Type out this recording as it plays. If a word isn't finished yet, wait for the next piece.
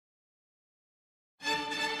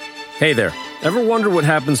Hey there. Ever wonder what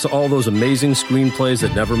happens to all those amazing screenplays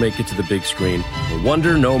that never make it to the big screen? Well,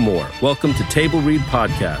 wonder no more. Welcome to Table Read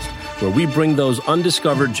Podcast, where we bring those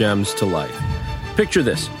undiscovered gems to life. Picture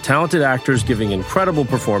this, talented actors giving incredible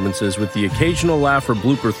performances with the occasional laugh or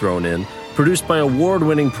blooper thrown in, produced by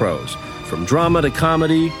award-winning pros. From drama to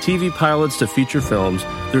comedy, TV pilots to feature films,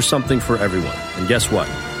 there's something for everyone. And guess what?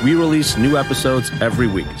 We release new episodes every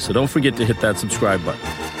week, so don't forget to hit that subscribe button.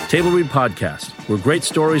 Table Read Podcast, where great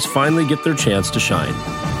stories finally get their chance to shine.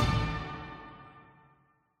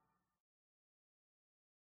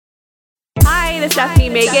 Hi, this is Stephanie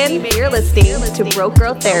Megan. You're listening to Broke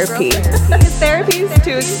Girl Therapy. Because therapy is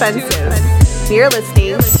too expensive. You're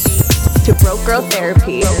listening to Broke Girl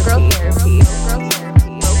Therapy.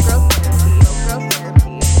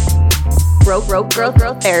 Broke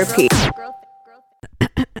Girl Therapy.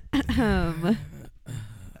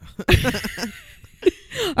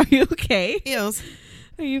 Are you okay? Yes.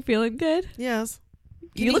 Are you feeling good? Yes.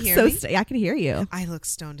 You look so I can hear you. I look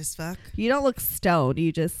stoned as fuck. You don't look stoned.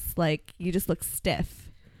 You just look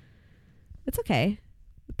stiff. It's okay.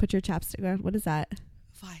 Put your chapstick on. What is that?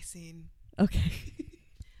 Visine. Okay.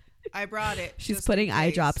 I brought it. She's putting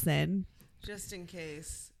eye drops in. Just in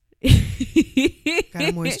case.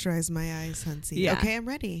 Gotta moisturize my eyes, Huntsy. Yeah. Okay, I'm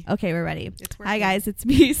ready. Okay, we're ready. It's working. Hi guys, it's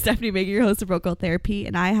me, Stephanie Megan, your host of Broke Girl Therapy,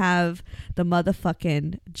 and I have the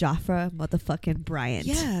motherfucking Jafra motherfucking Bryant.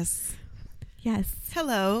 Yes. Yes.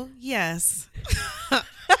 Hello. Yes.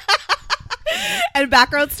 And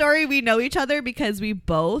background story, we know each other because we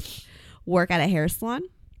both work at a hair salon.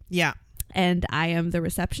 Yeah. And I am the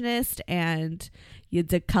receptionist and you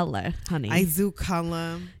the color, honey. I do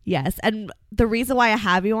color. Yes. And the reason why I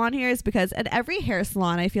have you on here is because at every hair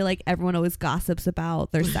salon, I feel like everyone always gossips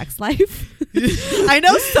about their sex life. I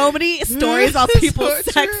know so many stories about people's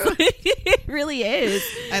So sex true. life. It really is.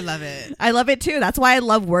 I love it. I love it too. That's why I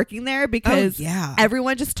love working there because yeah.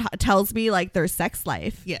 everyone just tells me like their sex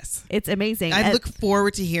life. Yes. It's amazing. I look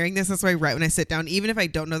forward to hearing this. That's why right when I sit down, even if I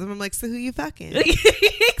don't know them, I'm like, so who you fucking?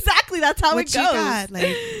 Exactly. That's how What it you goes. got?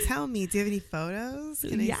 Like, tell me, do you have any photos?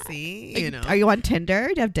 Can I see? You know. Are you on Tinder?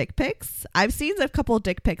 Do you have dick pics? I've seen a couple of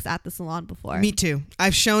dick pics at the salon before. Me too.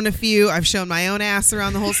 I've shown a few. I've shown my own ass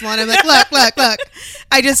around the whole salon. I'm like, look.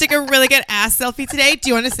 I just took a really good ass selfie today. Do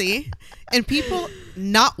you want to see? And people,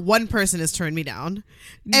 not one person has turned me down.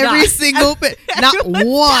 Every single bit. Not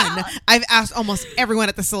one. Down. I've asked almost everyone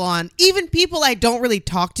at the salon, even people I don't really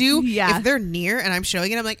talk to. Yeah. If they're near and I'm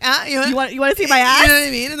showing it, I'm like, You want to see my ass? You know what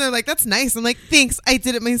I mean? And they're like, that's nice. I'm like, thanks. I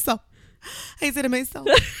did it myself.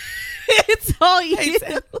 It's all you.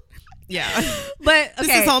 Yeah. But okay.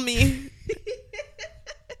 This is all me.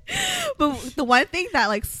 But the one thing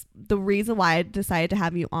that the reason why I decided to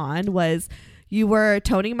have you on was you were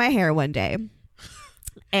toning my hair one day.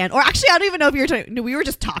 Or actually, I don't even know if you were toning. No, we were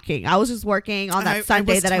just talking. I was just working on that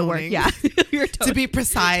Sunday that I worked. toning. Yeah. You were toning. To be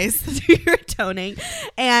precise. You were toning.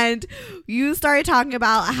 And you started talking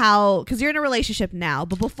about how, because you're in a relationship now,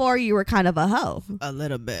 but before you were kind of a hoe. A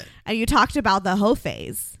little bit. And you talked about the hoe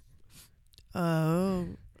phase. Oh.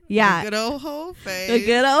 Yeah. The good old whole face. The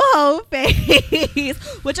good old hoe phase,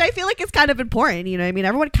 which I feel like is kind of important. You know what I mean?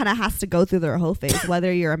 Everyone kind of has to go through their hoe phase,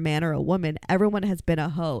 whether you're a man or a woman. Everyone has been a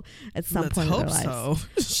hoe at some Let's point in their hope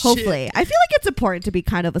lives. so. Hopefully. Shit. I feel like it's important to be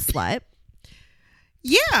kind of a slut.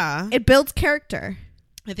 Yeah. It builds character.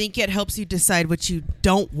 I think it helps you decide what you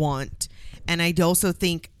don't want. And I also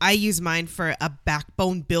think I use mine for a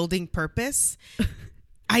backbone building purpose.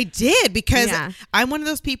 I did because I'm one of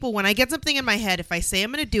those people, when I get something in my head, if I say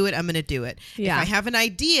I'm going to do it, I'm going to do it. Yeah. If I have an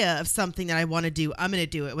idea of something that I want to do, I'm going to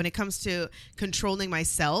do it. When it comes to controlling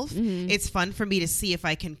myself, it's fun for me to see if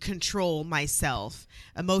I can control myself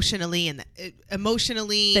emotionally and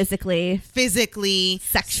physically,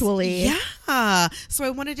 sexually. Yeah. So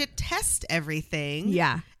I wanted to test everything.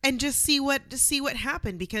 Yeah. And just see what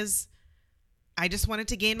happened, because I just wanted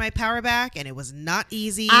to gain my power back, and it was not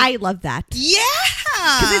easy. I love that. Yeah.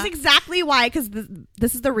 Because it's exactly why, because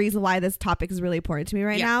this is the reason why this topic is really important to me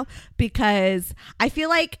right now, because I feel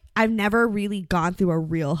like I've never really gone through a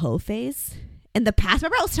real hoe phase. In the past,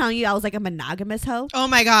 remember I was telling you I was like a monogamous hoe? Oh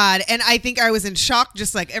my God. And I think I was in shock,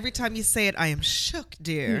 just like every time you say it, I am shook,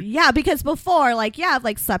 dear. Yeah, because before,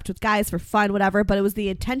 I've slept with guys for fun, whatever, but it was the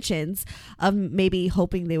intentions of maybe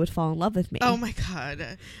hoping they would fall in love with me. Oh my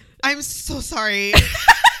God. I'm so sorry.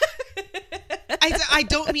 I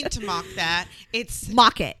don't mean to mock that. It's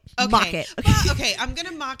mock it. Okay. Mock it. Well, okay, I'm going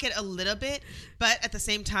to mock it a little bit, but at the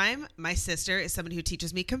same time, my sister is somebody who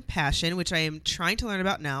teaches me compassion, which I am trying to learn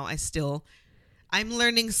about now. I'm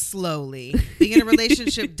learning slowly. Being in a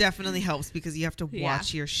relationship definitely helps, because you have to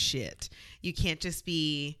watch your shit. You can't just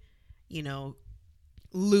be,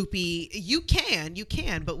 loopy. You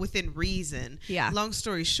can, but within reason. Yeah. Long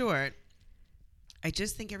story short, I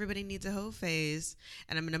just think everybody needs a hoe phase,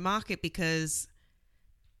 and I'm going to mock it because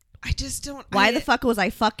I just don't. Why the fuck was I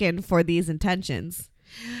fucking for these intentions?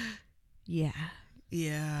 Yeah.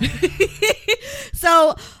 Yeah.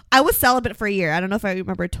 So I was celibate for a year. I don't know if I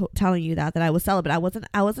remember telling you that I was celibate. I wasn't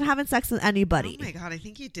having sex with anybody. Oh my God, I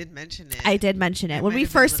think you did mention it. I did mention it when we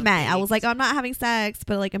first met. I was like, I'm not having sex,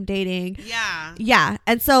 but like I'm dating. Yeah.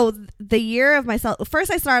 And so the year of myself, first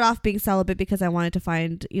I started off being celibate because I wanted to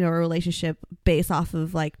find, a relationship based off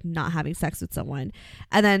of like not having sex with someone.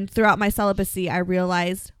 And then throughout my celibacy, I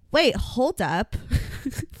realized, wait, hold up.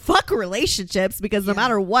 Fuck relationships, because no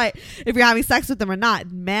matter what, if you're having sex with them or not,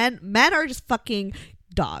 men are just fucking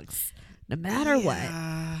dogs. No matter what.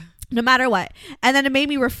 And then it made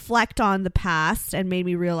me reflect on the past and made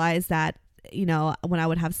me realize that, when I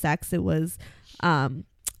would have sex, it was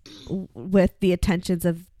with the intentions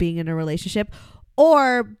of being in a relationship,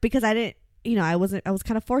 or because I didn't, I was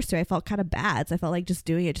kind of forced to. I felt kind of bad. So I felt like just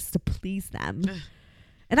doing it just to please them.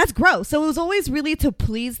 And that's gross. So it was always really to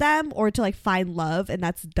please them or to like find love. And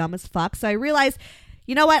that's dumb as fuck. So I realized,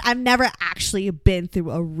 you know what? I've never actually been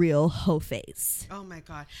through a real hoe phase. Oh my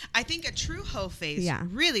God. I think a true hoe phase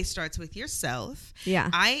really starts with yourself. Yeah.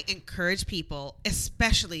 I encourage people,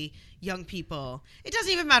 especially young people. It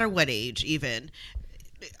doesn't even matter what age even.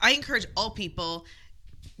 I encourage all people.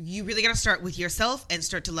 You really got to start with yourself and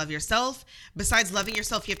start to love yourself. Besides loving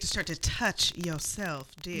yourself, you have to start to touch yourself,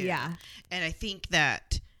 dude. Yeah. And I think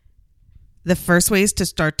that the first way is to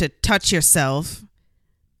start to touch yourself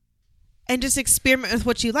and just experiment with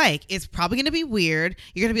what you like. It's probably going to be weird.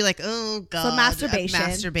 You're going to be like, oh, God. So masturbation.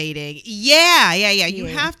 Masturbating. Yeah. You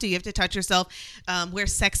have to. You have to touch yourself. Wear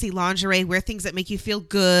sexy lingerie. Wear things that make you feel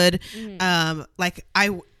good. Like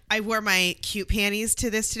I wore my cute panties to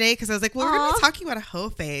this today because I was like, well, we're going to be talking about a hoe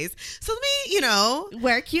phase. So let me,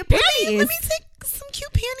 wear cute panties. Let me take some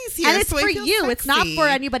cute panties here. And it's for you. Sexy. It's not for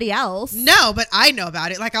anybody else. No, but I know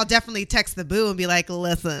about it. Like, I'll definitely text the boo and be like,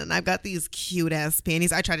 listen, I've got these cute ass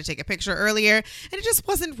panties. I tried to take a picture earlier and it just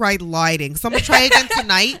wasn't right lighting. So I'm going to try again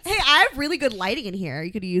tonight. Hey, I have really good lighting in here.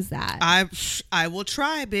 You could use that. I will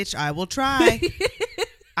try, bitch. I will try.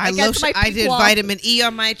 I did vitamin E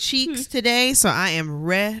on my cheeks today, so I am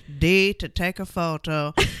ready to take a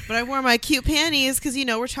photo. But I wore my cute panties because,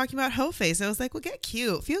 we're talking about hoe face. I was like, well, get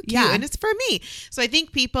cute, feel cute, and it's for me. So I think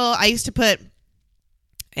I used to put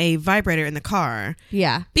a vibrator in the car.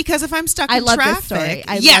 Yeah. Because if I'm stuck in traffic. This story.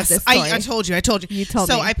 I love this story. I told you. You told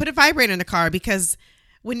me. So I put a vibrator in the car because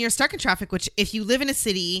when you're stuck in traffic, which if you live in a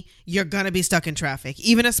city, you're going to be stuck in traffic.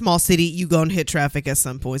 Even a small city, you're going to hit traffic at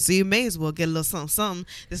some point. So you may as well get a little something.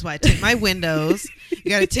 This is why I tint my windows.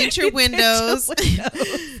 You got to tint your windows.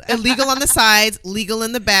 Illegal on the sides, legal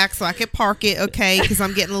in the back so I can park it, okay? Because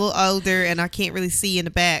I'm getting a little older and I can't really see in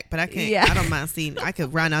the back. But I don't mind seeing. I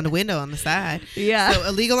could run out the window on the side. Yeah. So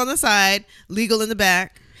illegal on the side, legal in the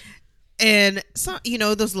back. And so,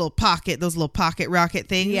 those little pocket rocket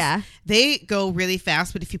things, they go really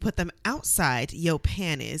fast. But if you put them outside your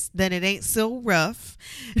panties, then it ain't so rough.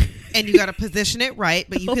 And you got to position it right.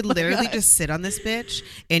 But you could literally just sit on this bitch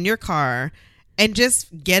in your car and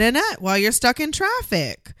just get a nut while you're stuck in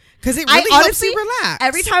traffic. Because it really helps you relax.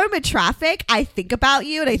 Every time I'm in traffic, I think about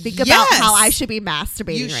you and I think about how I should be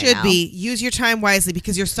masturbating. You should be. Use your time wisely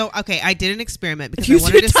because you're so okay. I did an experiment because Use I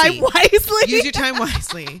wanted your time wisely. Use your time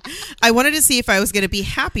wisely. I wanted to see if I was going to be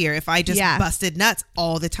happier if I just busted nuts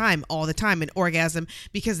all the time, and orgasm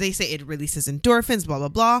because they say it releases endorphins, blah blah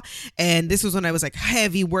blah. And this was when I was like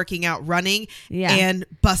heavy working out, running, and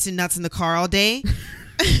busting nuts in the car all day.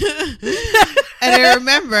 And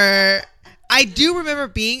I do remember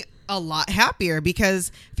being a lot happier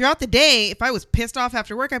because throughout the day, if I was pissed off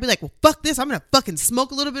after work, I'd be like, well, fuck this. I'm going to fucking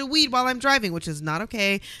smoke a little bit of weed while I'm driving, which is not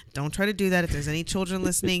okay. Don't try to do that. If there's any children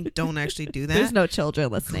listening, don't actually do that. There's no children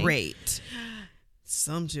listening. Great.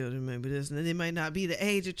 Some children might be listening. They might not be the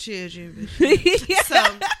age of children. But so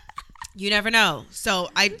you never know. So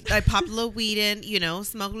I popped a little weed in,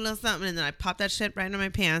 smoke a little something, and then I popped that shit right in my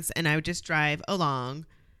pants, and I would just drive along.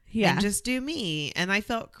 Yeah. And just do me. And I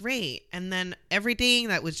felt great. And then everything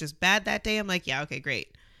that was just bad that day, I'm like, yeah, okay,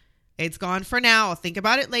 great. It's gone for now. I'll think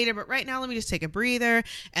about it later. But right now, let me just take a breather.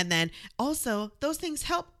 And then also, those things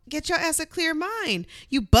help get your ass a clear mind.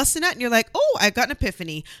 You bust a nut and you're like, oh, I got an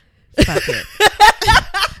epiphany. Fuck it.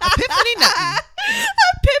 Epiphany nothing.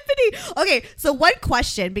 Epiphany. Okay, so one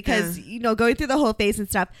question, because, going through the whole phase and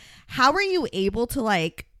stuff, how are you able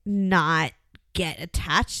to, not get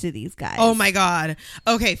attached to these guys? Oh my God.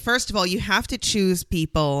 Okay, first of all, you have to choose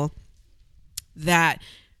people that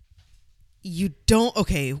you don't.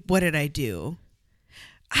 Okay, what did I do?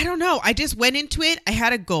 I don't know. I just went into it. I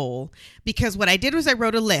had a goal because what I did was I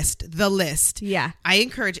wrote a list, the list. Yeah. I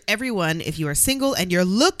encourage everyone, if you are single and you're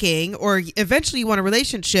looking or eventually you want a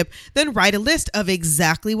relationship, then write a list of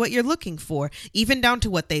exactly what you're looking for, even down to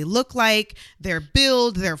what they look like, their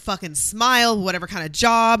build, their fucking smile, whatever kind of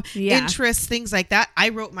job, interests, things like that. I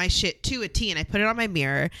wrote my shit to a T and I put it on my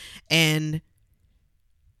mirror and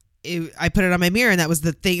I put it on my mirror and that was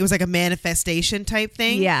the thing. It was like a manifestation type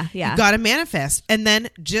thing. Yeah. You got to manifest. And then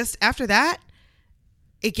just after that,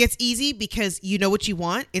 it gets easy because you know what you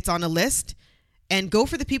want. It's on a list. And go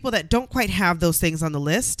for the people that don't quite have those things on the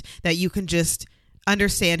list, that you can just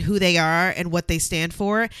understand who they are and what they stand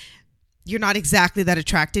for. You're not exactly that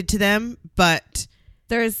attracted to them, but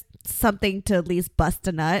there's something to at least bust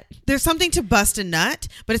a nut. There's something to bust a nut,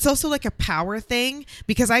 but it's also like a power thing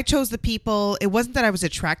because I chose the people. It wasn't that I was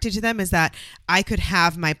attracted to them, is that I could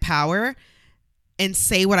have my power and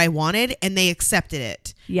say what I wanted and they accepted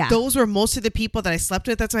it. Yeah. Those were most of the people that I slept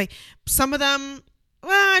with. That's why some of them,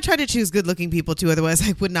 well, I tried to choose good looking people too. Otherwise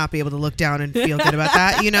I would not be able to look down and feel good about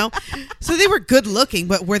that, you know? So they were good looking,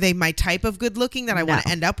 but were they my type of good looking that I want to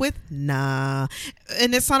end up with? Nah.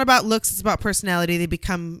 And it's not about looks. It's about personality. They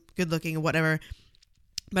become good looking or whatever.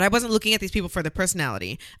 But I wasn't looking at these people for their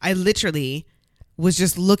personality. I literally was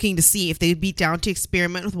just looking to see if they'd be down to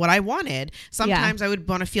experiment with what I wanted. Sometimes I would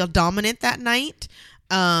want to feel dominant that night.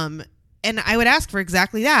 And I would ask for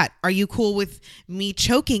exactly that. Are you cool with me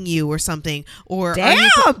choking you or something? Or damn, are you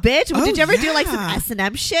bitch. Did you ever do like some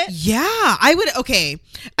S&M shit? Yeah, I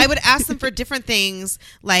would ask them for different things.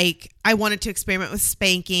 Like I wanted to experiment with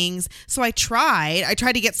spankings. So I tried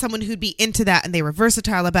to get someone who'd be into that and they were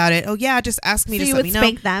versatile about it. Oh yeah, just ask me to let me know. So you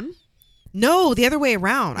would spank them? No, the other way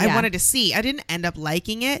around. Yeah. I wanted to see. I didn't end up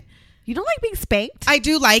liking it. You don't like being spanked? I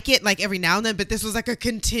do like it like every now and then, but this was like a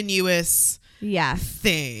continuous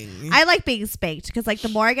thing. I like being spanked because like the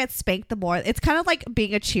more I get spanked, the more it's kind of like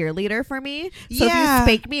being a cheerleader for me. So if you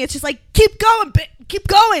spank me, it's just like keep going,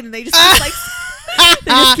 and they just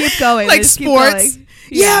keep going, like sports.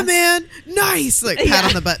 Yeah, man, nice, like pat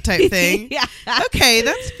on the butt type thing. Okay,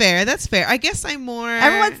 that's fair. I guess I'm more.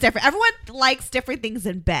 Everyone's different. Everyone likes different things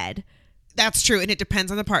in bed. That's true, and it depends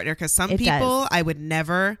on the partner because some people I would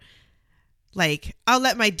never. Like, I'll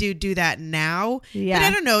let my dude do that now. Yeah. But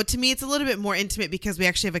I don't know. To me, it's a little bit more intimate because we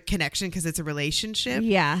actually have a connection because it's a relationship.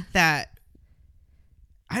 Yeah. That,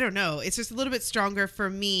 I don't know. It's just a little bit stronger for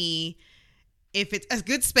me. If it's a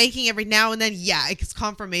good spanking every now and then, it's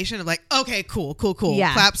confirmation of like, okay, cool.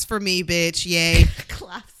 Yeah. Claps for me, bitch. Yay.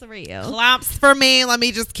 Claps for you. Claps for me. Let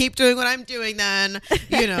me just keep doing what I'm doing then,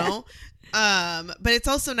 you know. But it's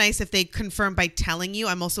also nice if they confirm by telling you.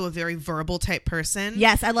 I'm also a very verbal type person.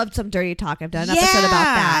 Yes, I love some dirty talk. I've done an episode about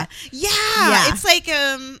that. Yeah. It's like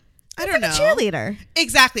I don't know. A cheerleader.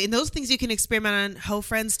 Exactly. And those things you can experiment on hoe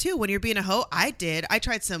friends too. When you're being a hoe, I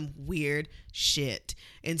tried some weird shit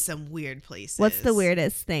in some weird places. What's the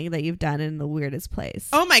weirdest thing that you've done in the weirdest place?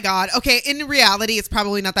 Oh my God. Okay. In reality, it's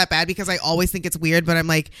probably not that bad because I always think it's weird, but I'm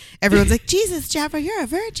like, everyone's like, Jesus, Jaffa, you're a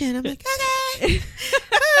virgin. I'm like, okay.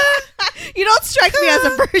 You don't strike me as a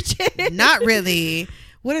virgin. Not really.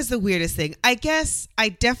 What is the weirdest thing? I guess I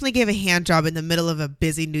definitely gave a hand job in the middle of a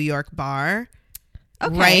busy New York bar.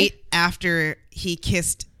 Okay. Right after he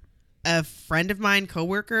kissed a friend of mine,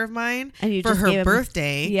 coworker of mine, for her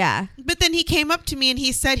birthday. Yeah. But then he came up to me and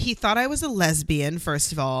he said he thought I was a lesbian,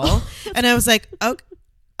 first of all. And I was like,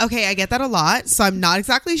 okay, I get that a lot. So I'm not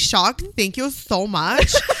exactly shocked. Thank you so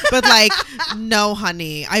much. But like, no,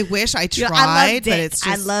 honey. I wish I tried, but it's just.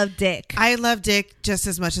 I love dick. I love dick just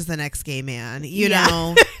as much as the next gay man. You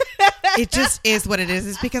know? It just is what it is.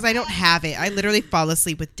 It's because I don't have it. I literally fall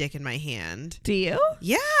asleep with dick in my hand. Do you?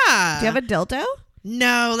 Yeah. Do you have a dildo?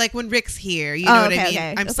 No, like when Rick's here. You know what I mean?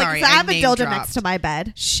 Okay. I'm sorry. Like, I have a dildo next to my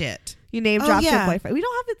bed. Shit. You name dropped your boyfriend. We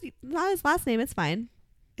don't have not his last name. It's fine.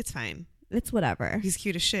 It's fine. It's whatever. He's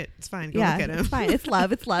cute as shit. It's fine. Go look at him. It's fine. It's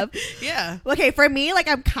love. It's love. Yeah. Okay, for me, like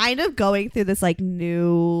I'm kind of going through this like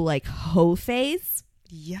new like hoe phase.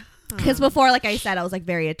 Yeah. Because before, like I said, I was like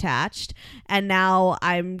very attached, and now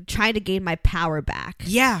I'm trying to gain my power back.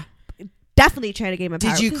 Yeah. Definitely trying to gain my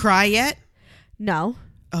power. Did you cry yet? No.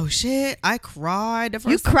 Oh shit! I cried the first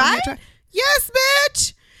You cried? Yes,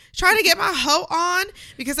 bitch. Trying to get my hoe on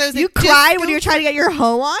because I was like, you cried when you were trying to get your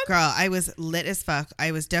hoe on? Girl, I was lit as fuck.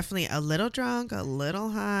 I was definitely a little drunk, a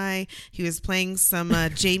little high. He was playing some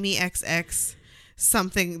Jamie XX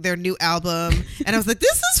something, their new album, and I was like,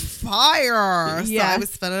 this is fire. So I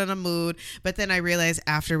was feeling in a mood, but then I realized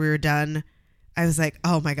after we were done, I was like,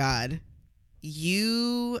 oh my God,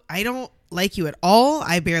 I don't like you at all.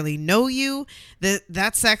 I barely know you.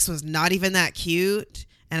 That sex was not even that cute.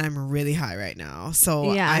 and I'm really high right now, so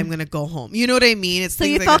I'm gonna go home. You know what I mean? It's so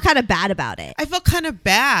you felt kind of bad about it. I felt kind of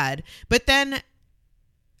bad, but then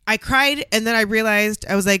I cried, and then I realized,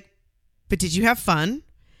 I was like, but did you have fun?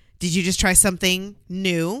 Did you just try something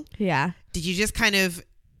new? Yeah. Did you just kind of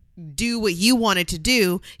do what you wanted to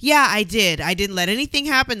do? Yeah, I did. I didn't let anything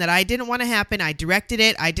happen that I didn't want to happen. I directed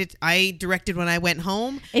it. I directed when I went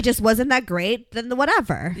home. It just wasn't that great. Then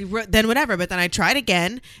whatever. But then I tried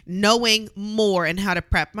again, knowing more and how to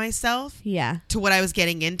prep myself to what I was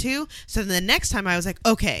getting into. So then the next time I was like,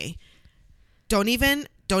 okay, don't even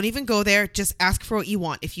go there. Just ask for what you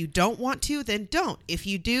want. If you don't want to, then don't. If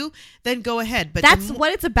you do, then go ahead. But that's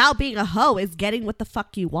what it's about, being a hoe, is getting what the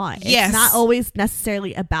fuck you want. Yes. It's not always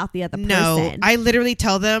necessarily about the other person. No, I literally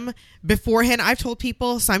tell them beforehand. I've told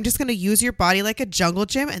people, so I'm just going to use your body like a jungle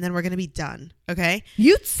gym, and then we're going to be done. Okay?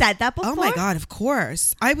 You said that before? Oh my God, of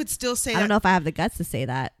course. I would still say that. I don't know if I have the guts to say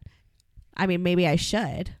that. I mean, maybe I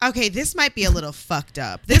should. Okay, this might be a little fucked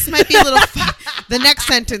up. This might be a little the next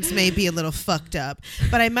sentence may be a little fucked up.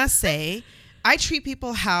 But I must say, I treat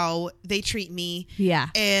people how they treat me. Yeah.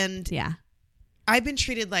 And I've been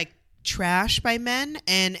treated like trash by men.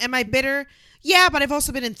 And am I bitter? Yeah, but I've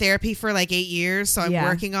also been in therapy for like 8 years. So I'm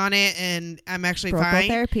working on it, and I'm actually fine.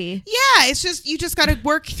 Therapy. Yeah, it's just, you just got to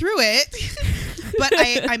work through it. But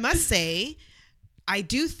I must say, I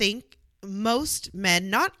do think most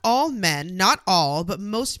men, not all, but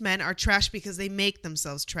most men are trash because they make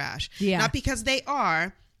themselves trash. Yeah. Not because they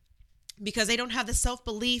are, because they don't have the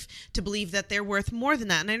self-belief to believe that they're worth more than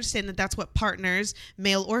that. And I understand that that's what partners,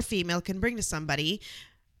 male or female, can bring to somebody.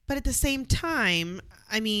 But at the same time,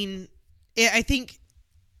 I mean, I think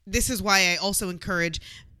this is why I also encourage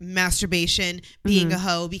masturbation, being a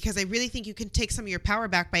hoe, because I really think you can take some of your power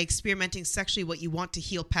back by experimenting sexually what you want to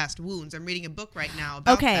heal past wounds. I'm reading a book right now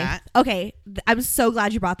about that. Okay. I'm so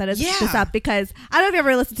glad you brought this up, because I don't know if you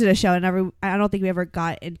ever listened to the show, and I don't think we ever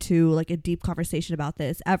got into like a deep conversation about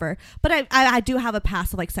this ever, but I do have a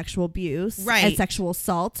past of like sexual abuse and sexual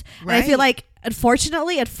assault. Right. And I feel like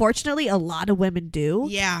unfortunately, a lot of women do.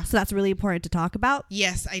 Yeah. So that's really important to talk about.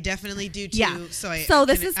 Yes, I definitely do too. Yeah. So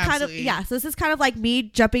this is kind of like me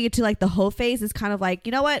jumping into like the hoe phase is kind of like,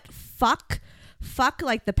 you know what? Fuck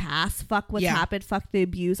like the past. Fuck what's happened. Fuck the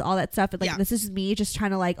abuse, all that stuff. And like this is me just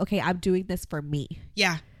trying to like, okay, I'm doing this for me.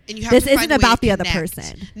 Yeah. And you have this to find isn't about the other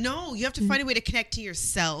person. No, you have to find a way to connect to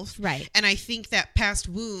yourself. Right. And I think that past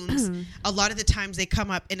wounds, a lot of the times they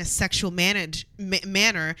come up in a sexual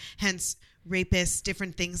manner, hence rapists,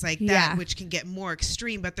 different things like that, which can get more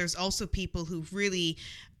extreme. But there's also people who really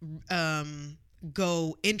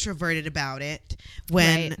go introverted about it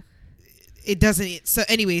when it doesn't. So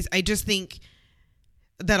anyways, I just think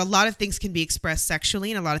that a lot of things can be expressed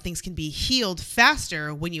sexually, and a lot of things can be healed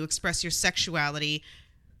faster when you express your sexuality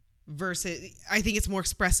versus, I think it's more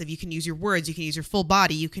expressive. You can use your words, you can use your full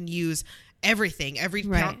body, you can use everything, every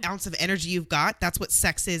ounce of energy you've got. That's what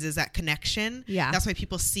sex is that connection. Yeah. That's why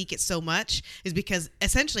people seek it so much, is because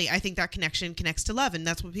essentially I think that connection connects to love, and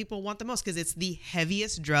that's what people want the most, because it's the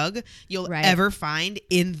heaviest drug you'll ever find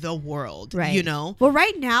in the world. Right. You know? Well,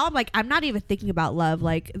 right now I'm not even thinking about love.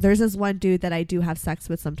 Like, there's this one dude that I do have sex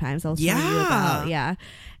with sometimes. I'll tell you about. Yeah.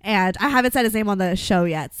 And I haven't said his name on the show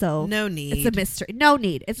yet, so no need. It's a mystery. No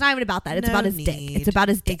need. It's not even about that. It's about his dick. It's about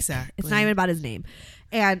his dick. Exactly. It's not even about his name.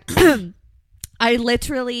 And I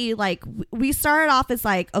literally, like, we started off as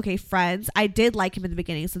like, okay, friends. I did like him in the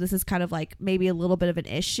beginning, so this is kind of like maybe a little bit of an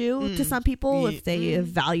issue to some people if they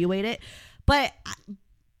evaluate it. But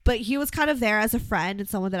he was kind of there as a friend and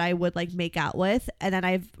someone that I would like make out with. And then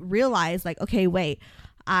I've realized, like, okay, wait,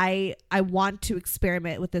 I want to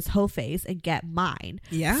experiment with this hoe phase and get mine.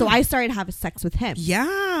 Yeah. So I started having sex with him.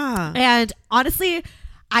 Yeah. And honestly,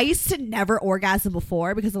 I used to never orgasm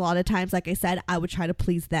before, because a lot of times, like I said, I would try to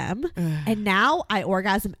please them. And now I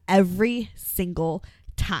orgasm every single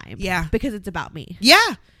time. Yeah. Because it's about me.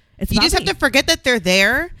 Yeah. You just have to forget that they're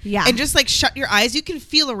there. Yeah. And just like shut your eyes. You can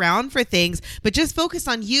feel around for things, but just focus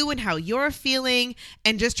on you and how you're feeling,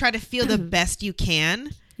 and just try to feel the best you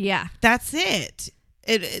can. Yeah. That's it.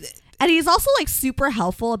 And he's also like super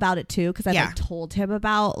helpful about it too, because I've like told him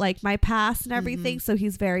about like my past and everything. So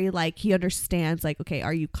he's very like, he understands like, okay,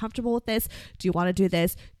 are you comfortable with this? Do you want to do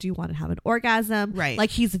this? Do you want to have an orgasm? Right. Like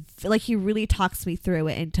he really talks me through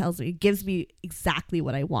it and gives me exactly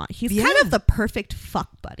what I want. He's kind of the perfect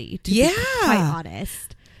fuck buddy, to be quite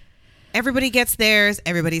honest. Everybody gets theirs,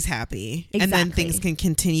 everybody's happy. Exactly. And then things can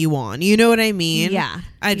continue on. You know what I mean? Yeah.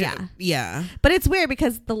 Yeah. But it's weird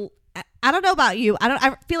because I don't know about you.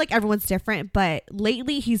 I feel like everyone's different, but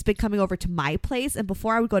lately he's been coming over to my place, and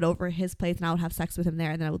before I would go over his place and I would have sex with him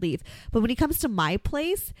there and then I would leave. But when he comes to my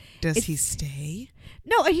place, does he stay?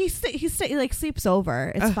 No, he like sleeps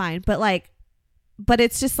over. It's fine. But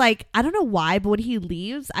it's just like, I don't know why, but when he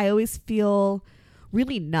leaves, I always feel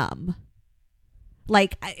really numb.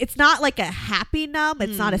 Like, it's not like a happy numb.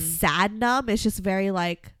 It's not a sad numb. It's just very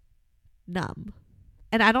like numb.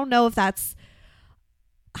 And I don't know if that's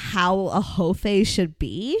how a hoe phase should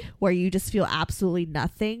be, where you just feel absolutely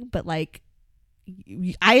nothing, but like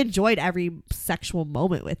I enjoyed every sexual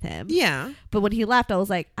moment with him. Yeah. But when he left, I was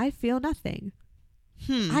like, I feel nothing.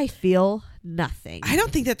 I feel nothing. I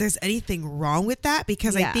don't think that there's anything wrong with that,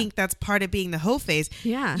 because I think that's part of being the hoe phase.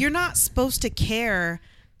 Yeah. You're not supposed to care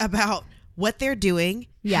about what they're doing,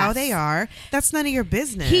 how they are. That's none of your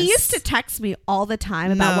business. He used to text me all the time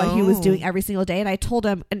about what he was doing every single day, and I told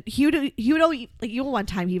him, and he would always, like, even one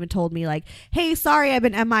time he even told me like, hey, sorry, I've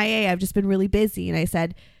been MIA, I've just been really busy. And I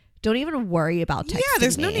said, don't even worry about texting me. Yeah,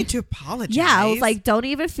 there's no need to apologize. Yeah, I was like, don't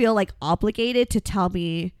even feel like obligated to tell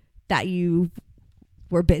me that you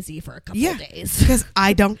were busy for a couple of days, because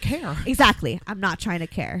I don't care. Exactly. I'm not trying to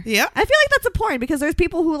care. Yeah. I feel like that's important, because there's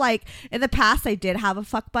people who, like, in the past I did have a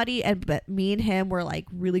fuck buddy, but me and him were like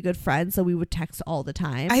really good friends, so we would text all the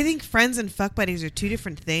time. I think friends and fuck buddies are two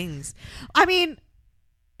different things. I mean,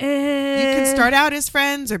 you can start out as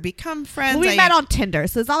friends or become friends. Well, we met on Tinder,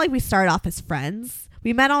 so it's not like we started off as friends.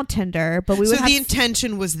 We met on Tinder, but we would so the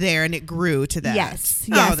intention was there and it grew to that. Yes,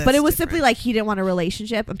 Oh, but it was simply like he didn't want a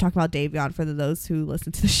relationship. I'm talking about Davion, for those who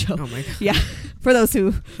listen to the show. Oh my god. Yeah, for those who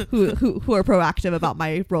are proactive about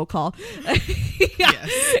my roll call. Yes,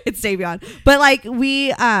 it's Davion. But like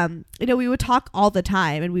we we would talk all the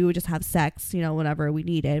time and we would just have sex, whenever we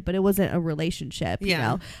needed, but it wasn't a relationship.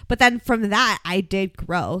 But then from that I did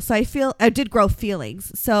grow. So I did grow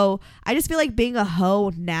feelings. So I just feel like being a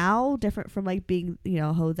hoe now, different from like being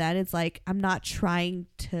a hoe then. It's like I'm not trying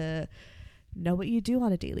to know what you do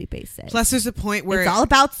on a daily basis. Plus there's a point where it's all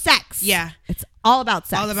about sex. Yeah, it's all about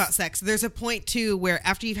sex. All about sex. There's a point too where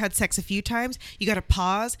after you've had sex a few times, you got to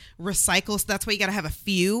pause, recycle. So that's why you got to have a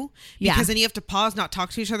few, because then you have to pause, not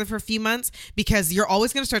talk to each other for a few months, because you're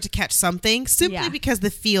always going to start to catch something simply because the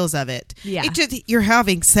feels of it. Yeah. You're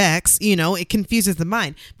having sex, it confuses the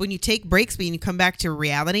mind. But when you take breaks, when you come back to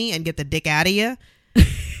reality and get the dick out of you, you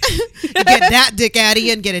get that dick out of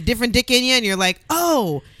you and get a different dick in you, and you're like,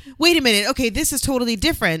 oh, wait a minute, okay, this is totally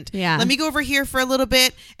different. Yeah, let me go over here for a little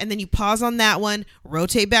bit, and then you pause on that one,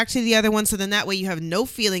 rotate back to the other one, so then that way you have no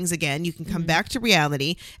feelings again. You can come back to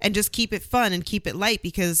reality and just keep it fun and keep it light,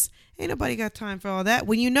 because ain't nobody got time for all that.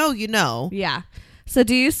 When you know. Yeah. So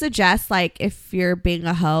do you suggest, like, if you're being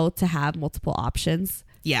a hoe, to have multiple options?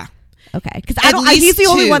 Yeah. Okay, because he's the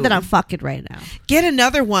only one that I'm fucking right now. Get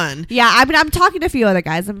another one. Yeah, I mean, I'm talking to a few other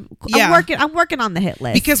guys. I'm working on the hit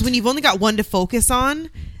list. Because when you've only got one to focus on,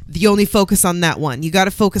 you only focus on that one. You got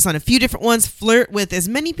to focus on a few different ones. Flirt with as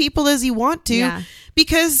many people as you want to. Yeah.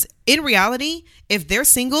 Because in reality, if they're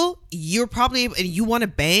single, you're probably, and you want to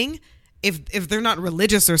bang, if they're not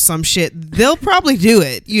religious or some shit, they'll probably do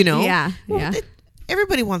it. Yeah. Well, yeah.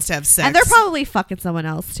 Everybody wants to have sex. And they're probably fucking someone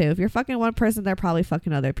else too. If you're fucking one person, they're probably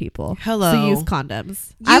fucking other people. Hello. So use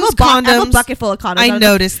condoms. I have a bucket full of condoms. I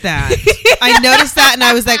noticed that. I noticed that, and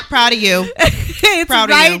I was like, proud of you. It's proud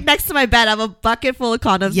right of you. next to my bed. I have a bucket full of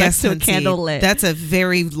condoms next to a candle lit. That's a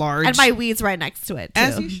very large. And my weed's right next to it too.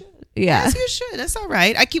 As you should. Yeah. As you should. That's all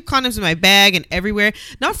right. I keep condoms in my bag and everywhere.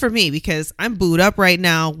 Not for me, because I'm booed up right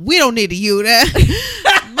now. We don't need to use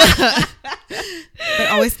that. But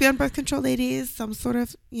always be on birth control, ladies. Some sort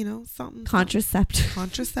of, something.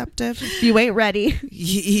 Contraceptive. If you ain't ready.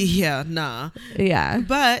 Yeah, nah. Yeah.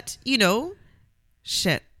 But,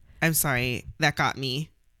 shit. I'm sorry. That got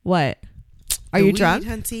me. What? Are you drunk?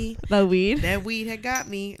 Hunty. The weed? That weed had got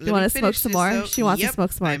me. You want to smoke some more? She wants to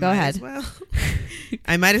smoke some more. Go ahead. Well.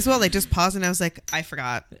 I might as well. I just paused and I was like, I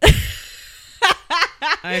forgot.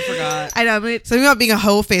 I know. Something about being a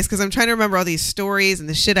hoe face, because I'm trying to remember all these stories and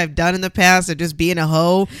the shit I've done in the past of just being a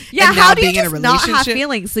hoe. Yeah, and how do you just not have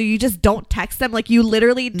feelings? So you just don't text them? Like, you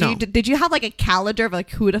literally did you have like a calendar of like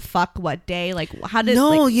who to fuck what day? Like, how did?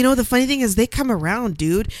 No, the funny thing is they come around,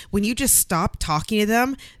 dude. When you just stop talking to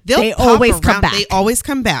them, they always come back. They always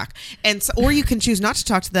come back, and so, or you can choose not to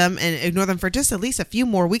talk to them and ignore them for just at least a few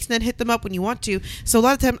more weeks, and then hit them up when you want to. So a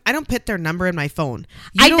lot of the time, I don't put their number in my phone.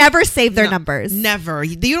 I never save their numbers. Never.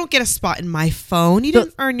 You don't get a spot in my phone. You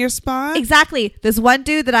didn't earn your spot. Exactly. There's one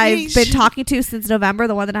dude that I've been talking to since November,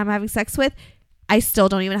 the one that I'm having sex with. I still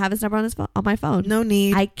don't even have his number on my phone. No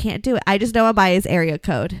need. I can't do it. I just know him by his area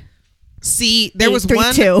code. See, there was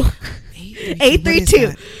one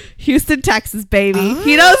 832. Houston, Texas, baby.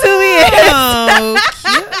 He knows who he is. Oh,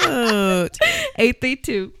 cute.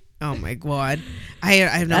 832. Oh my God. I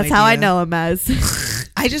have no idea. That's how I know him as.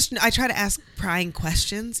 I try to ask prying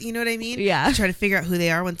questions. You know what I mean? Yeah. I try to figure out who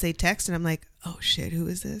they are once they text, and I'm like, oh shit, who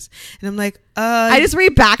is this? And I'm like, I just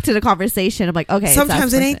read back to the conversation. I'm like, okay.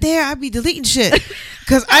 Sometimes it ain't there. I'd be deleting shit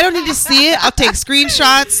because I don't need to see it. I'll take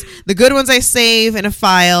screenshots. The good ones I save in a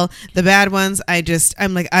file. The bad ones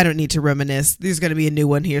I'm like, I don't need to reminisce. There's gonna be a new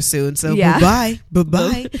one here soon. So bye.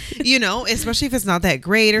 You know, especially if it's not that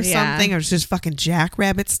great or something, or it's just fucking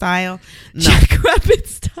Jackrabbit style. No. Jackrabbit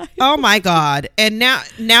style. Oh my God. And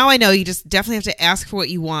now I know you just definitely have to ask for what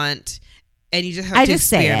you want, and you just have to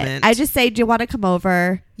experiment. I just say, do you want to come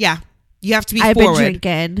over? Yeah. You have to be I've forward. been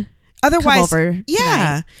drinking. Otherwise, come over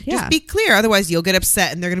tonight. Just be clear. Otherwise, you'll get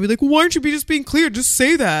upset, and they're gonna be like, "Why aren't you just being clear? Just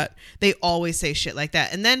say that." They always say shit like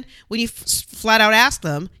that, and then when you flat out ask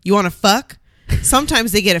them, "You want to fuck?"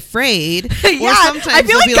 Sometimes they get afraid. Or sometimes I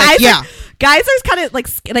feel they'll like be guys are kind of like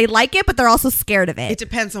they like it, but they're also scared of it. It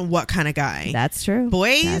depends on what kind of guy. That's true.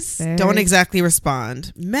 Boys don't exactly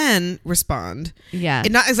respond. Men respond. Yeah,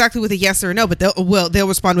 and not exactly with a yes or a no, but they'll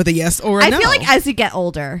respond with a yes or a no. I feel like as you get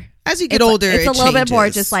older. As you get older, it's a little bit more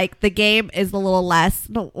just like the game is a little less.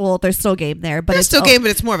 Well, there's still game there, but there's still game,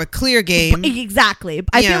 but it's more of a clear game. Exactly.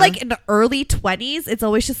 I feel like in the early 20s, it's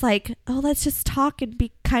always just like, oh, let's just talk and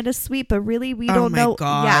be kind of sweet, but really we don't know. Oh my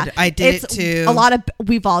God, yeah, I did it too.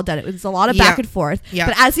 We've all done it. It's a lot of back and forth. Yeah.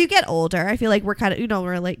 But as you get older, I feel like we're kind of,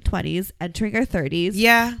 we're late 20s, entering our 30s.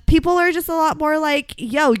 Yeah. People are just a lot more like,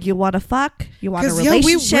 yo, you want to fuck? You want a relationship?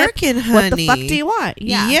 We working, honey. What the fuck do you want?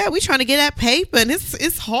 Yeah, we trying to get that paper, and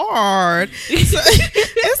it's hard.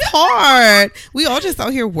 It's hard. We all just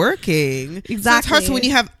out here working. Exactly. So it's hard. So when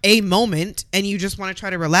you have a moment and you just want to try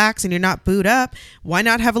to relax and you're not booed up, why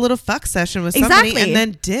not have a little fuck session with somebody and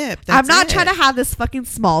then dip? I'm not trying to have this fucking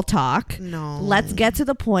small talk. No. Let's get to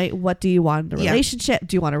the point. What do you want in a relationship?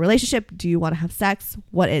 Do you want a relationship? Do you want to have sex?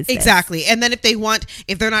 What is this? Exactly. And then if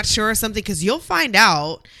they're not sure of something, because you'll find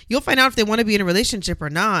out if they want to be in a relationship or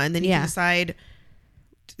not, and then you can decide.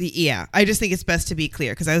 Yeah, I just think it's best to be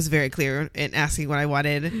clear, because I was very clear in asking what I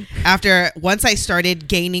wanted. Once I started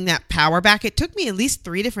gaining that power back, it took me at least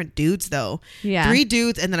 3 different dudes though. Yeah. 3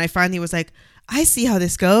 dudes, and then I finally was like, I see how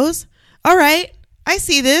this goes. All right, I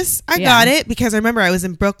see this. I got it. Because I remember I was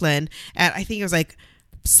in Brooklyn at, I think it was like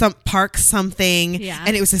some park something,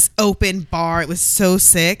 and it was this open bar. It was so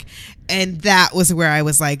sick. And that was where I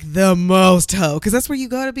was like the most hoe, because that's where you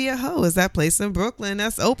go to be a hoe, is that place in Brooklyn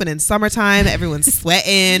that's open in summertime. Everyone's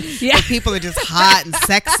sweating. People are just hot and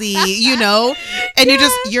sexy, and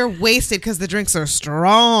you're wasted because the drinks are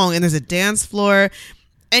strong and there's a dance floor.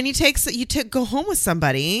 And you go home with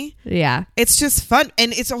somebody. Yeah. It's just fun.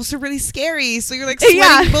 And it's also really scary. So you're like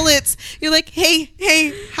sweating bullets. You're like, hey,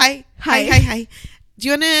 hi. Do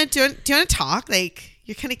you want to talk? Like,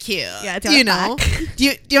 you're kind of cute. Yeah, do you want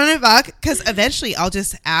to fuck? Because eventually I'll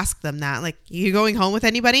just ask them that. Like, you going home with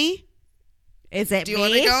anybody? Is it do you me?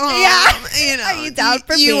 Want to go home? Yeah. Are you down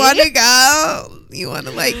for me? You want to go? You want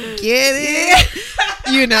to like get it?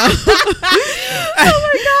 Oh my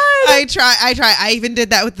God. I try. I even did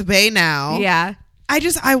that with the Bay now. Yeah.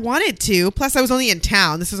 I wanted to. Plus, I was only in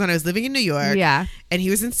town. This was when I was living in New York. Yeah. And he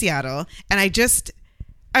was in Seattle. And I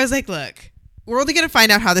was like, look. We're only going to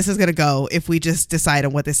find out how this is going to go if we just decide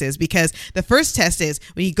on what this is. Because the first test is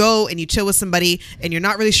when you go and you chill with somebody and you're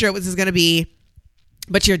not really sure what this is going to be,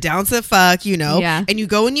 but you're down to the fuck, and you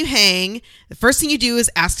go and you hang. The first thing you do is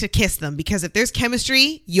ask to kiss them, because if there's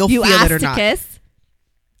chemistry, you'll feel it or not. Kiss?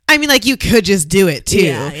 I mean, like, you could just do it too.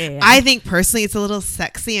 Yeah. I think personally it's a little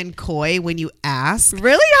sexy and coy when you ask.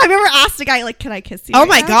 Really? I've never asked a guy, like, can I kiss you? Oh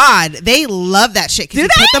my God. They love that shit. Do they?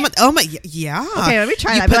 Put them yeah. Okay, let me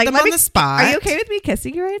try that. You put them on the spot. Are you okay with me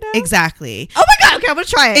kissing you right now? Exactly. Oh my God. Okay, I'm going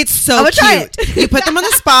to try it. It's so cute. You put them on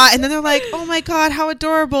the spot and then they're like, oh my God, how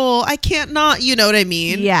adorable. I can't not, you know what I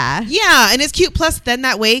mean? Yeah. Yeah, and it's cute. Plus, then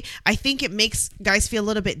that way, I think it makes guys feel a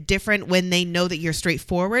little bit different when they know that you're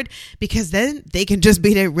straightforward, because then they can just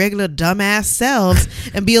be their regular dumbass selves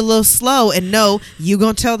and be a little slow and know you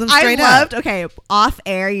gonna tell them straight up. Okay, off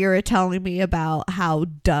air you were telling me about how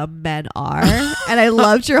dumb men are, and I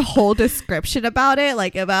loved your whole description about it,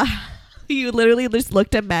 like about you literally just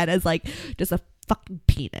looked at men as like just a fucking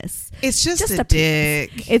penis. It's just a dick.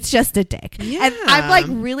 Penis. It's just a dick. Yeah. And I'm like,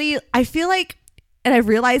 really, I feel like, and I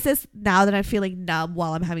realize this now that I'm feeling numb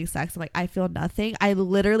while I'm having sex. I'm like, I feel nothing. I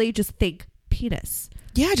literally just think penis.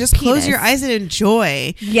 Yeah, just close your eyes and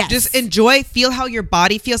enjoy. Yes. Just enjoy, feel how your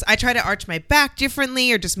body feels. I try to arch my back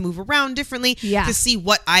differently or just move around differently to see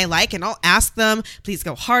what I like. And I'll ask them, please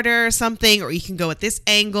go harder or something, or you can go at this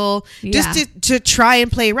angle, just to try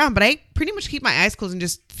and play around. But I pretty much keep my eyes closed and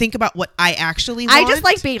just think about what I actually want. I just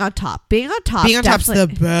like being on top. Being on top's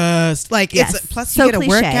the best. Like, it's plus you get a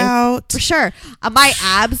workout. For sure. My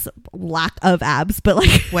abs, lack of abs, but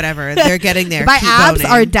like whatever, they're getting there. My abs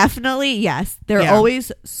are definitely, they're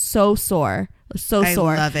always so sore. I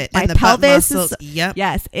love it. My and the pelvis butt muscles,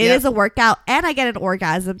 yes, it is a workout, and I get an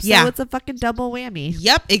orgasm, so it's a fucking double whammy.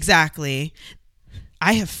 Yep, exactly.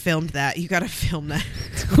 I have filmed that. You gotta film that.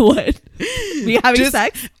 What? Me having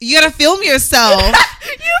sex? You gotta film yourself.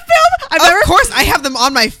 You film? Of course, I have them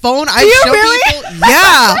on my phone. I show people.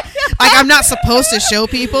 Yeah. Like, I'm not supposed to show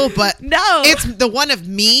people, but no, it's the one of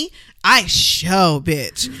me. I show,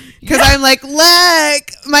 bitch, because I'm like, look,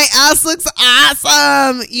 my ass looks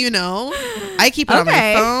awesome. You know, I keep it on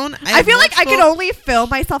my phone. I feel like I could only film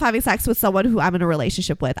myself having sex with someone who I'm in a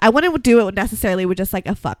relationship with. I wouldn't do it necessarily with just like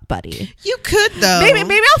a fuck buddy. You could though.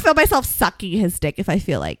 Maybe I'll film myself sucking his dick if I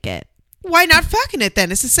feel like it. Why not fucking it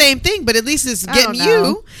then? It's the same thing, but at least it's getting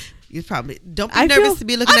you. You probably don't be nervous to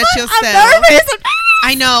be looking at yourself. I'm nervous.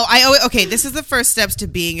 I know. Okay, this is the first steps to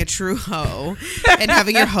being a true hoe and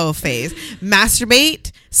having your hoe phase.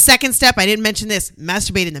 Masturbate. Second step, I didn't mention this.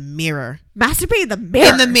 Masturbate in the mirror. Masturbate in the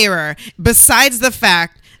mirror. In the mirror. Besides the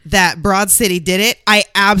fact that Broad City did it, I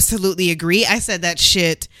absolutely agree. I said that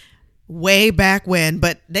shit way back when,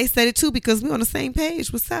 but they said it too because we're on the same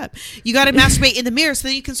page. What's up? You got to masturbate in the mirror so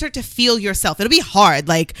that you can start to feel yourself. It'll be hard.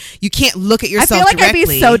 Like, you can't look at yourself directly. I'd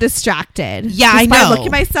be so distracted. Yeah, I know. By looking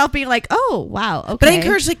at myself being like, oh, wow, okay. But I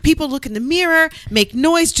encourage like people look in the mirror, make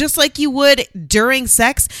noise just like you would during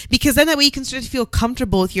sex, because then that way you can start to feel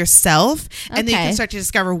comfortable with yourself, and then you can start to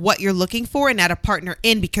discover what you're looking for and add a partner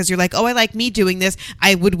in, because you're like, oh, I like me doing this.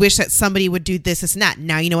 I would wish that somebody would do this and that.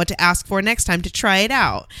 Now you know what to ask for next time to try it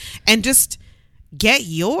out. And just get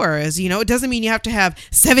yours. You know, it doesn't mean you have to have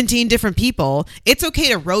 17 different people. It's okay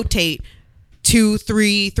to rotate 2,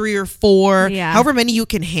 3 or 4, however many you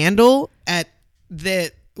can handle. At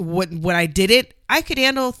the when I did it, I could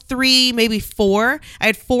handle 3, maybe 4. I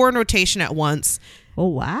had 4 in rotation at once. Oh,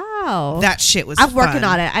 wow. That shit was I'm working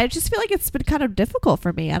on it. I just feel like it's been kind of difficult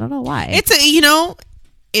for me. I don't know why.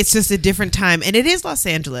 It's just a different time. And it is Los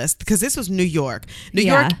Angeles, because this was New York. New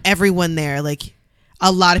York, everyone there, like,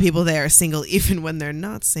 a lot of people there are single. Even when they're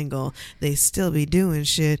not single, they still be doing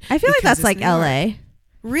shit. I feel like that's like LA.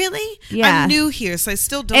 Really? Yeah. I'm new here, so I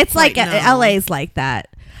still don't It's quite like know. LA's like that.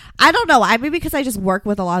 I don't know. Maybe because I just work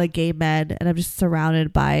with a lot of gay men and I'm just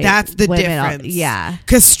surrounded by That's the women. difference. Yeah.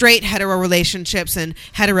 Because straight hetero relationships and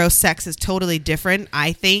hetero sex is totally different,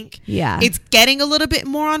 I think. Yeah. It's getting a little bit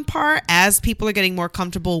more on par as people are getting more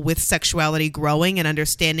comfortable with sexuality growing and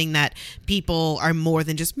understanding that people are more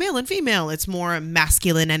than just male and female. It's more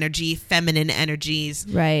masculine energy, feminine energies.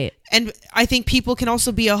 Right. And I think people can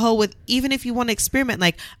also be a hoe with, even if you want to experiment,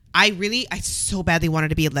 like, I so badly wanted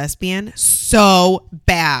to be a lesbian. So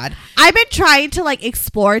bad. I've been trying to like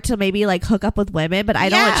explore to maybe like hook up with women, but I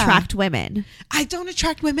don't attract women. I don't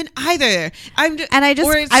attract women either. I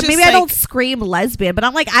don't scream lesbian, but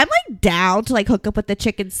I'm like down to like hook up with the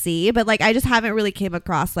chick and see, but like I just haven't really came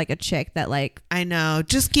across like a chick that like. I know.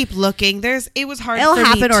 Just keep looking. It was hard. It'll for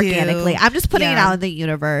happen me organically. Too. I'm just putting it out in the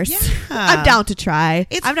universe. Yeah. I'm down to try.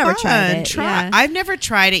 I've never tried it. I've never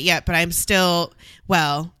tried it yet, but I'm still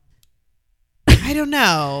I don't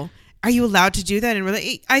know. Are you allowed to do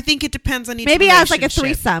that? I think it depends on each Maybe relationship. as like a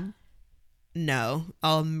threesome. No,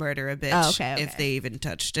 I'll murder a bitch if they even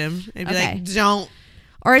touched him. I'd be like, don't.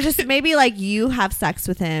 Or just maybe like you have sex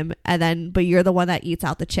with him but you're the one that eats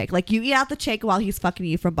out the chick. Like you eat out the chick while he's fucking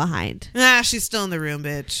you from behind. She's still in the room,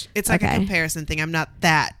 bitch. It's like a comparison thing. I'm not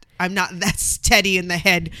that steady in the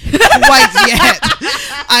head quite yet.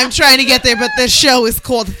 I'm trying to get there, but the show is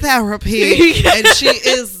called Therapy, and she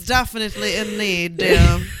is definitely in need.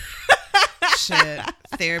 Damn. Shit.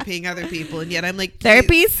 Therapying other people, and yet I'm like,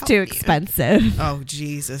 therapy's too expensive. Oh,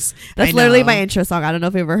 Jesus. That's literally my intro song. I don't know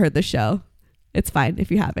if you've ever heard the show. It's fine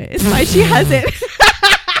if you haven't. It's fine. She has it.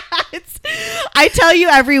 I tell you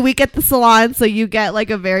every week at the salon, so you get like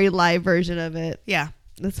a very live version of it. Yeah.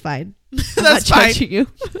 That's fine. That's fine. Judging you.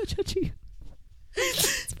 I'm not judging you.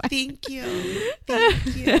 Thank you.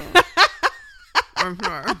 Thank you.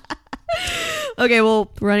 Okay,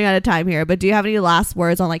 well, we're running out of time here, but do you have any last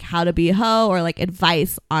words on like how to be a hoe or like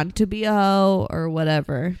advice on to be a hoe or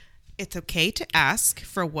whatever? It's okay to ask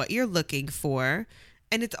for what you're looking for,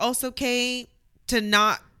 and it's also okay to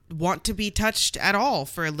not want to be touched at all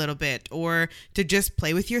for a little bit, or to just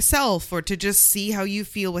play with yourself, or to just see how you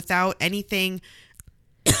feel without anything.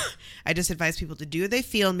 I just advise people to do what they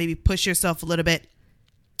feel and maybe push yourself a little bit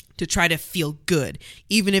to try to feel good,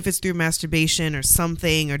 even if it's through masturbation or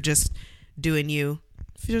something, or just doing you.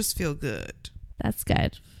 Just feel good. That's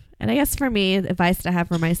good. And I guess for me, the advice I have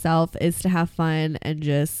for myself is to have fun and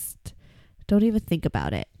just don't even think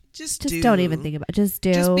about it. Just don't even think about it. Just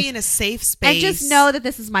do. Just be in a safe space. And just know that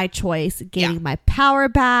this is my choice, gaining my power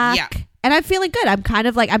back. Yeah. And I'm feeling good. I'm kind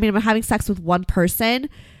of like, I'm having sex with one person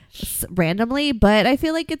randomly, but I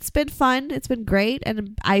feel like it's been fun. It's been great.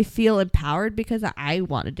 And I feel empowered because I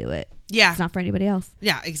want to do it. Yeah. It's not for anybody else.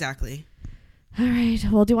 Yeah, exactly. All right.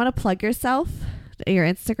 Well, do you want to plug yourself? Your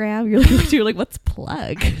Instagram? You're like, what's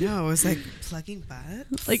plug? No, I was like, plugging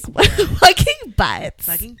butts? Like, plugging butts.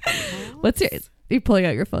 Plugging buttholes? What's you're pulling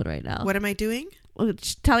out your phone right now. What am I doing? Well,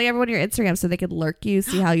 telling everyone your Instagram so they can lurk you,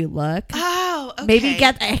 see how you look. Oh, okay. Maybe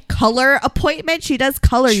get a color appointment. She does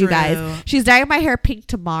color, True. you guys. She's dyeing my hair pink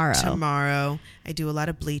tomorrow. I do a lot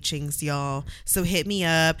of bleachings, y'all. So hit me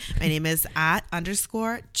up. My name is @_JAF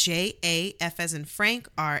as in Frank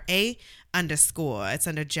RA_ It's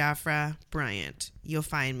under Jafra Bryant. You'll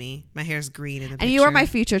find me. My hair's green in the picture. And you are my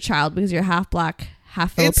future child because you're half black,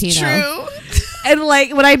 half Filipino. It's true. And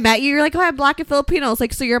like when I met you, you're like, oh, I'm black and Filipino. I was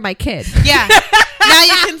like, so you're my kid. Yeah. Now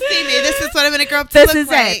you can see me. This is what I'm going to grow up to look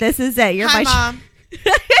like. This is it. You're Hi, my Mom.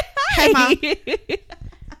 Hey, Mom.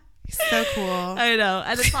 So cool. I know.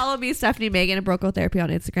 And then follow me, Stephanie Megan, and Broke Girl Therapy on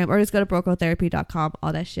Instagram, or just go to brokegirltherapy.com.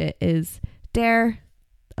 All that shit is there.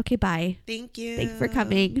 Okay, bye. Thank you. Thanks for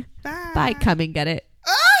coming. Bye. Bye. Coming. Get it.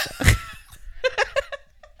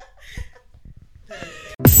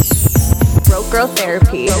 Broke Girl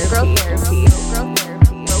Therapy. Broke Girl Therapy.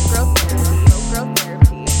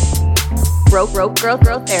 Broke Girl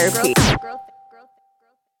Therapy.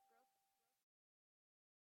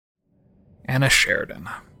 Anna Sheridan,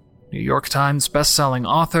 New York Times bestselling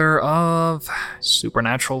author of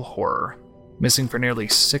supernatural horror, missing for nearly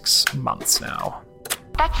 6 months now.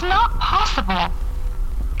 That's not possible.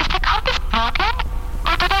 Is the compass broken?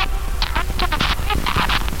 Or did I turn to the side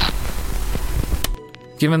past?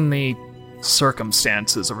 Given the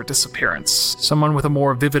circumstances of her disappearance, someone with a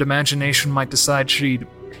more vivid imagination might decide she'd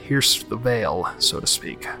pierced the veil, so to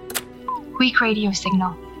speak. Weak radio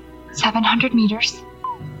signal. 700 meters.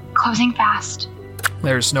 Closing fast.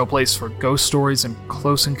 There's no place for ghost stories and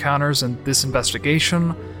close encounters in this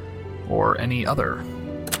investigation, or any other.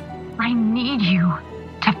 I need you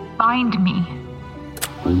to find me.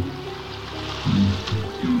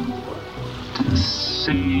 To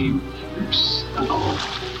save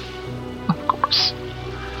yourself. Of course.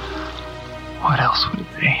 What else would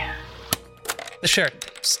it be? The Sheridan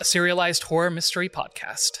Tapes, a serialized horror mystery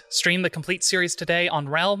podcast. Stream the complete series today on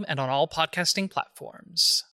Realm and on all podcasting platforms.